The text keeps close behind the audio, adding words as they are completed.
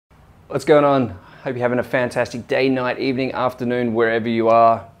What's going on? Hope you're having a fantastic day, night, evening, afternoon, wherever you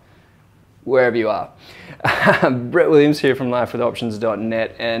are. Brett Williams here from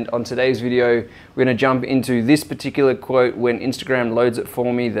lifewithoptions.net, and on today's video we're going to jump into this particular quote when Instagram loads it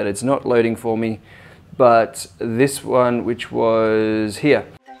for me that it's not loading for me, but this one, which was here.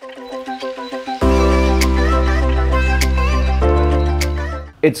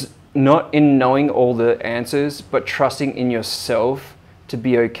 It's not in knowing all the answers, but trusting in yourself to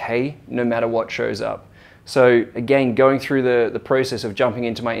be okay no matter what shows up. So again, going through the process of jumping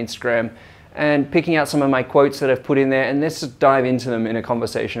into my Instagram and picking out some of my quotes that I've put in there, and let's just dive into them in a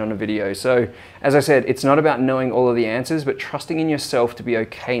conversation on a video. So as I said, it's not about knowing all of the answers, but trusting in yourself to be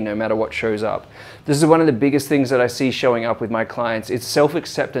okay no matter what shows up. This is one of the biggest things that I see showing up with my clients. It's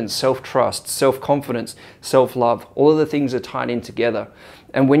self-acceptance, self-trust, self-confidence, self-love. All of the things are tied in together.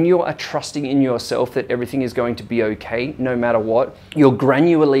 And when you are trusting in yourself that everything is going to be okay no matter what, you're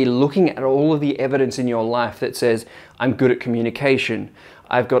granularly looking at all of the evidence in your life that says, I'm good at communication,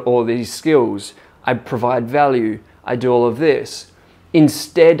 I've got all these skills, I provide value, I do all of this,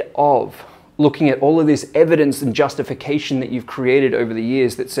 instead of looking at all of this evidence and justification that you've created over the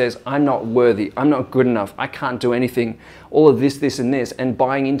years that says, I'm not worthy, I'm not good enough, I can't do anything, all of this, this, and this, and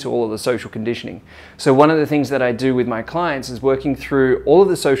buying into all of the social conditioning. So one of the things that I do with my clients is working through all of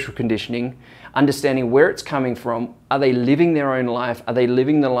the social conditioning, understanding where it's coming from. Are they living their own life? Are they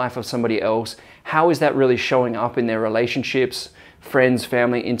living the life of somebody else? How is that really showing up in their relationships, friends,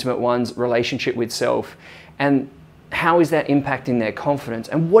 family, intimate ones, relationship with self? And how is that impacting their confidence?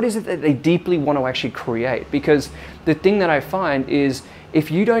 And what is it that they deeply want to actually create? Because the thing that I find is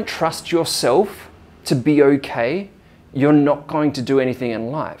if you don't trust yourself to be okay, you're not going to do anything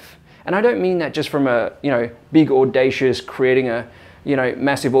in life. And I don't mean that just from a, big audacious creating a,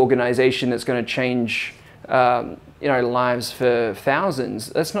 massive organization that's going to change, lives for thousands.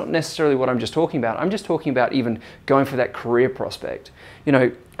 That's not necessarily what I'm just talking about. I'm just talking about even going for that career prospect,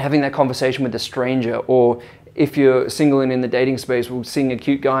 having that conversation with a stranger, or if you're single and in the dating space, we'll seeing a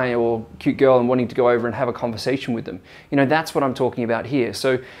cute guy or cute girl and wanting to go over and have a conversation with them. That's what I'm talking about here.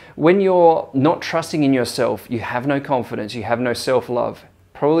 So when you're not trusting in yourself, you have no confidence, you have no self-love,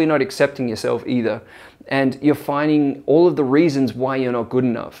 probably not accepting yourself either, and you're finding all of the reasons why you're not good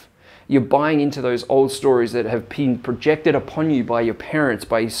enough. You're buying into those old stories that have been projected upon you by your parents,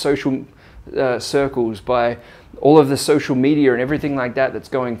 by social circles, by all of the social media and everything like that that's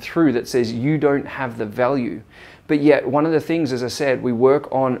going through that says you don't have the value. But yet one of the things, as I said, we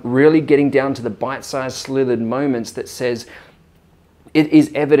work on really getting down to the bite-sized slithered moments that says it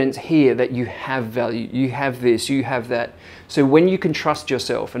is evidence here that you have value, you have this, you have that. So when you can trust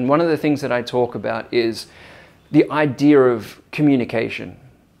yourself, and one of the things that I talk about is the idea of communication.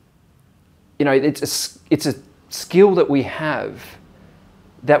 It's a skill that we have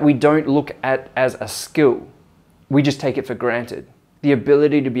that we don't look at as a skill. We just take it for granted. The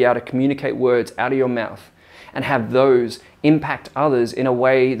ability to be able to communicate words out of your mouth and have those impact others in a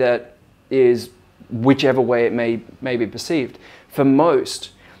way that is whichever way it may be perceived. For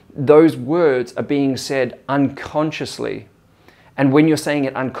most, those words are being said unconsciously. And when you're saying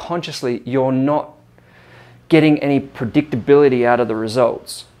it unconsciously, you're not getting any predictability out of the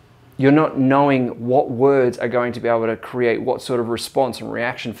results. You're not knowing what words are going to be able to create what sort of response and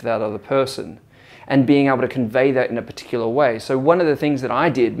reaction for that other person, and being able to convey that in a particular way. So one of the things that I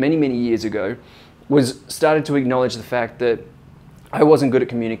did many, many years ago was started to acknowledge the fact that I wasn't good at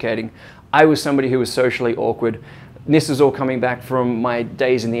communicating. I was somebody who was socially awkward. This is all coming back from my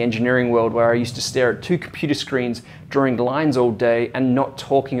days in the engineering world where I used to stare at two computer screens, drawing lines all day and not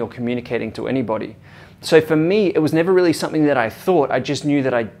talking or communicating to anybody. So for me, it was never really something that I thought. I just knew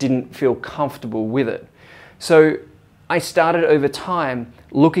that I didn't feel comfortable with it. So I started over time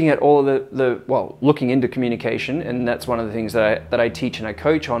looking at all of looking into communication, and that's one of the things that I teach and I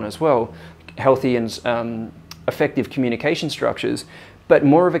coach on as well, healthy and effective communication structures, but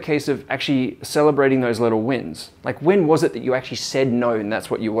more of a case of actually celebrating those little wins. Like, when was it that you actually said no and that's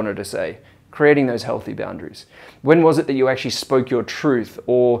what you wanted to say? Creating those healthy boundaries. When was it that you actually spoke your truth,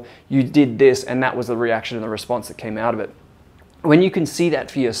 or you did this and that was the reaction and the response that came out of it? When you can see that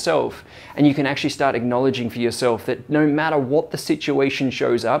for yourself, and you can actually start acknowledging for yourself that no matter what the situation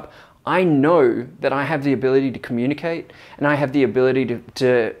shows up, I know that I have the ability to communicate, and I have the ability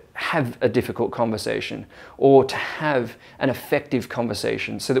to have a difficult conversation, or to have an effective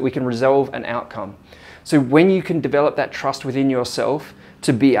conversation so that we can resolve an outcome. So when you can develop that trust within yourself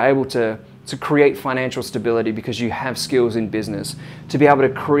to be able to create financial stability because you have skills in business, to be able to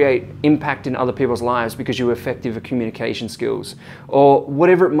create impact in other people's lives because you have effective communication skills, or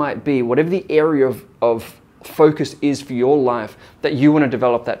whatever it might be, whatever the area of focus is for your life that you want to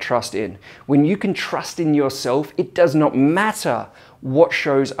develop that trust in. When you can trust in yourself, it does not matter what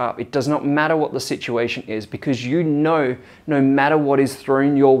shows up. It does not matter what the situation is, because you know no matter what is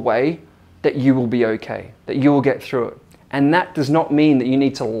thrown your way, that you will be okay, that you will get through it. And that does not mean that you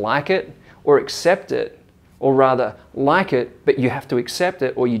need to like it or accept it, or rather like it, but you have to accept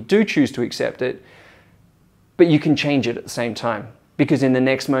it, or you do choose to accept it, but you can change it at the same time, because in the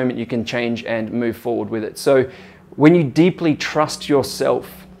next moment you can change and move forward with it. So when you deeply trust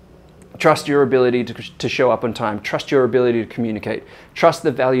yourself, trust your ability to show up on time, trust your ability to communicate, trust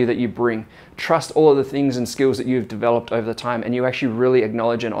the value that you bring, trust all of the things and skills that you've developed over the time, and you actually really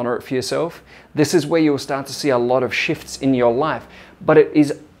acknowledge and honor it for yourself, this is where you'll start to see a lot of shifts in your life. But it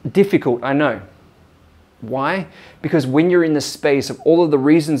is difficult, I know. Why? Because when you're in the space of all of the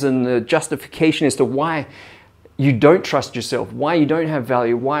reasons and the justification as to why you don't trust yourself, why you don't have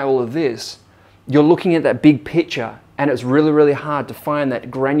value, why all of this, you're looking at that big picture, and it's really, really hard to find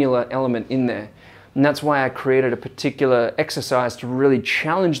that granular element in there. And that's why I created a particular exercise to really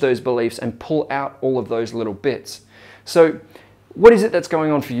challenge those beliefs and pull out all of those little bits. So what is it that's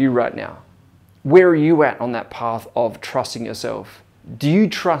going on for you right now? Where are you at on that path of trusting yourself? Do you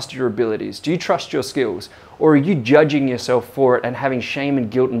trust your abilities? Do you trust your skills? Or are you judging yourself for it and having shame and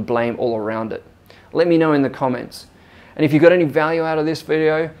guilt and blame all around it? Let me know in the comments. And if you got any value out of this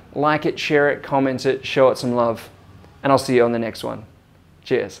video, like it, share it, comment it, show it some love. And I'll see you on the next one.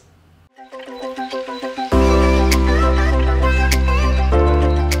 Cheers.